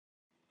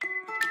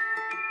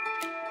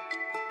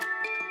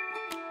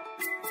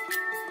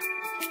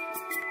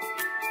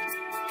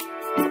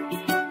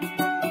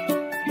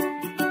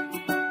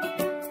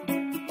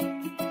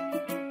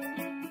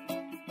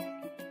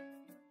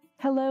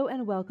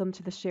welcome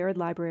to the Sherrod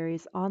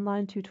Library's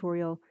online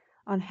tutorial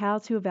on how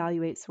to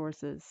evaluate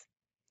sources.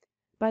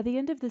 By the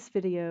end of this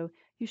video,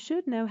 you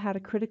should know how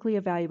to critically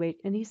evaluate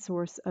any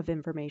source of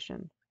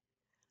information.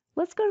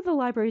 Let's go to the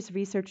library's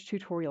research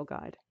tutorial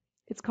guide.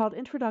 It's called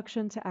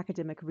Introduction to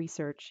Academic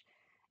Research,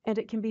 and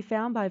it can be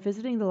found by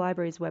visiting the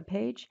library's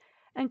webpage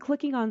and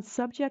clicking on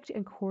Subject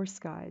and Course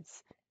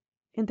Guides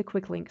in the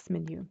Quick Links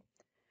menu.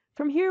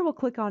 From here, we'll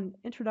click on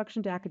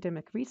Introduction to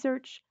Academic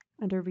Research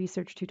under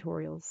Research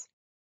Tutorials.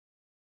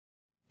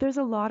 There's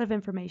a lot of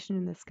information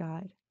in this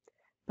guide,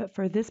 but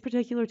for this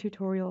particular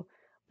tutorial,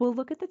 we'll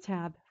look at the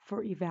tab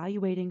for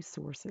evaluating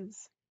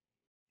sources.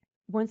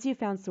 Once you've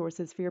found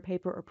sources for your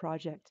paper or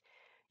project,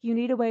 you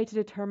need a way to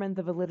determine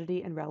the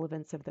validity and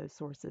relevance of those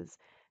sources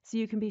so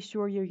you can be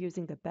sure you're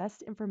using the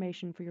best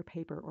information for your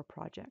paper or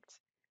project.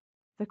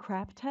 The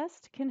CRAP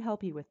test can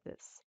help you with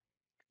this.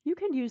 You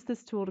can use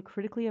this tool to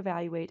critically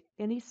evaluate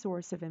any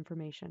source of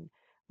information,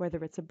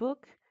 whether it's a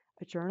book,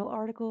 a journal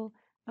article,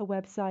 a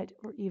website,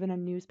 or even a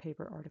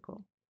newspaper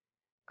article.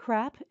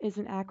 CRAP is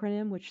an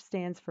acronym which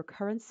stands for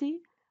currency,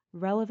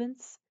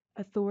 relevance,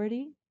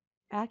 authority,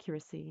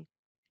 accuracy,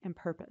 and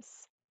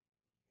purpose.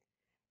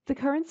 The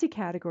currency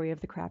category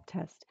of the CRAP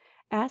test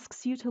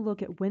asks you to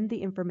look at when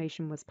the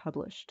information was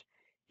published.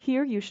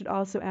 Here you should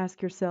also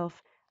ask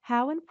yourself,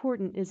 how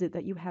important is it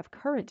that you have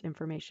current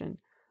information,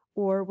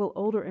 or will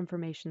older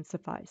information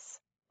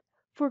suffice?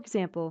 For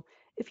example,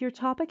 if your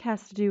topic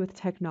has to do with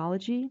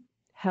technology,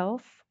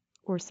 health,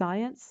 or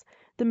science,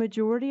 the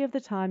majority of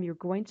the time you're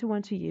going to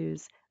want to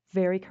use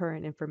very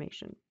current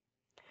information.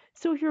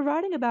 So if you're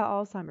writing about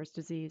Alzheimer's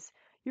disease,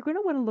 you're going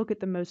to want to look at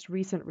the most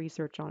recent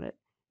research on it.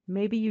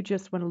 Maybe you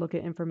just want to look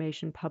at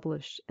information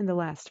published in the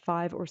last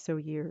 5 or so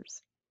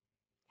years.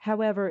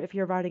 However, if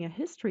you're writing a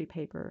history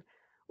paper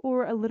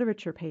or a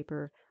literature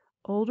paper,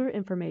 older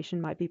information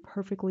might be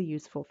perfectly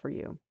useful for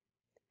you.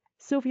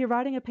 So if you're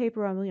writing a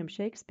paper on William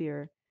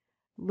Shakespeare,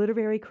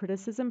 literary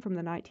criticism from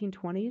the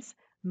 1920s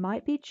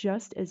might be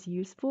just as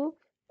useful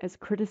as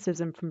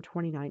criticism from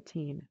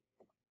 2019.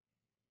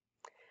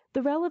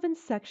 The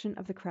relevance section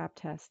of the CRAP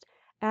test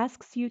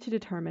asks you to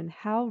determine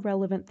how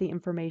relevant the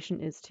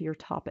information is to your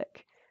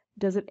topic.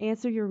 Does it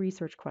answer your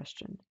research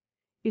question?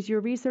 Is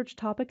your research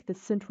topic the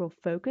central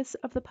focus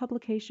of the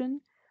publication,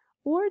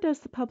 or does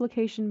the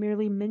publication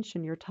merely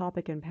mention your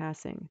topic in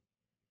passing?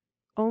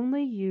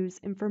 Only use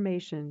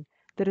information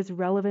that is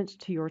relevant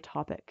to your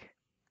topic.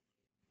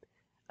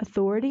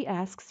 Authority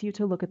asks you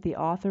to look at the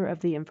author of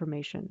the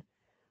information.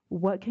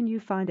 What can you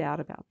find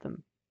out about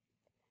them?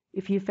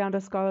 If you found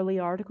a scholarly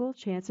article,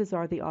 chances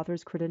are the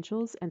author's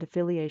credentials and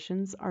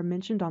affiliations are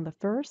mentioned on the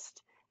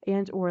first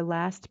and/or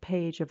last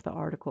page of the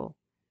article.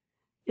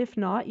 If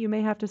not, you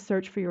may have to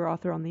search for your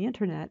author on the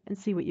internet and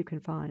see what you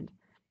can find.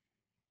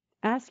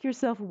 Ask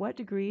yourself what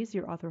degrees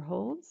your author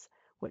holds,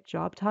 what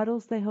job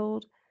titles they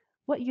hold,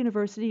 what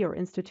university or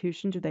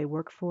institution do they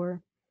work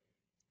for.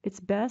 It's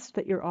best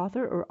that your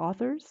author or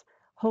authors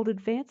hold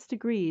advanced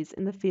degrees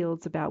in the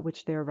fields about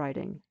which they are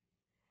writing.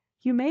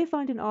 You may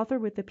find an author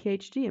with a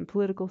PhD in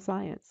political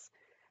science,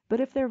 but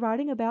if they're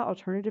writing about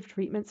alternative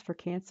treatments for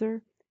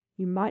cancer,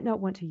 you might not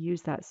want to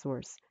use that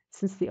source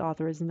since the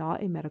author is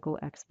not a medical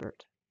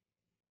expert.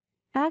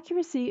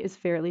 Accuracy is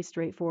fairly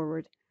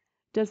straightforward.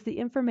 Does the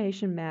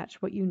information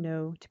match what you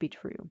know to be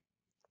true?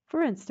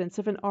 For instance,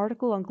 if an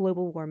article on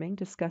global warming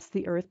discussed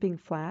the Earth being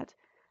flat,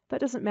 that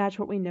doesn't match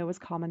what we know as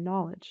common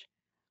knowledge.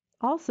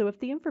 Also, if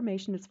the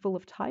information is full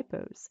of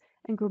typos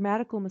and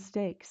grammatical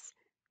mistakes,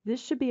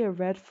 this should be a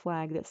red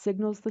flag that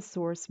signals the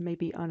source may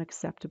be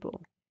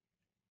unacceptable.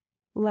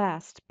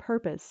 Last,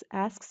 purpose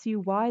asks you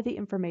why the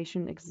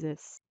information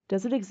exists.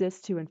 Does it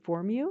exist to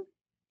inform you,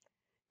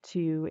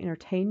 to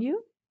entertain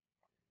you,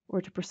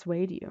 or to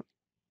persuade you?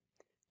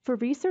 For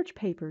research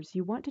papers,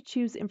 you want to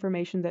choose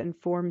information that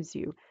informs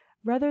you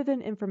rather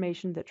than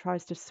information that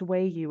tries to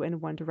sway you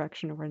in one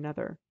direction or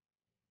another.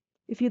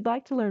 If you'd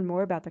like to learn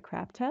more about the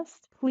CRAP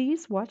test,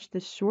 please watch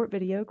this short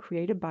video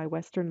created by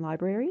Western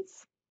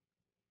Libraries.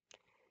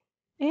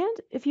 And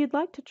if you'd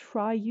like to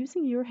try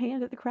using your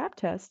hand at the CRAP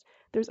test,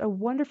 there's a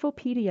wonderful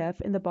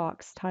PDF in the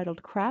box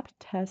titled CRAP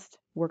Test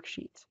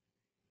Worksheet.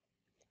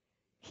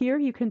 Here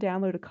you can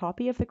download a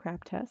copy of the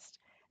CRAP test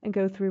and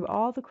go through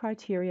all the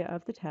criteria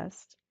of the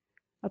test,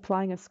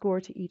 applying a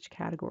score to each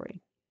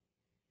category.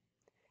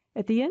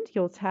 At the end,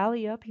 you'll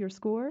tally up your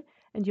score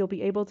and you'll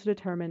be able to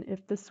determine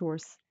if the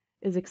source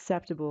is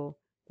acceptable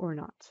or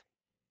not.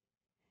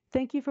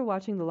 Thank you for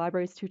watching the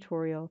library's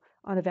tutorial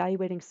on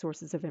evaluating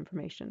sources of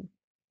information.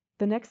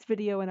 The next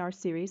video in our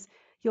series,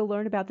 you'll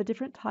learn about the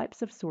different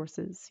types of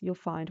sources you'll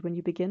find when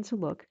you begin to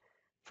look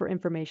for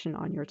information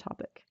on your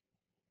topic.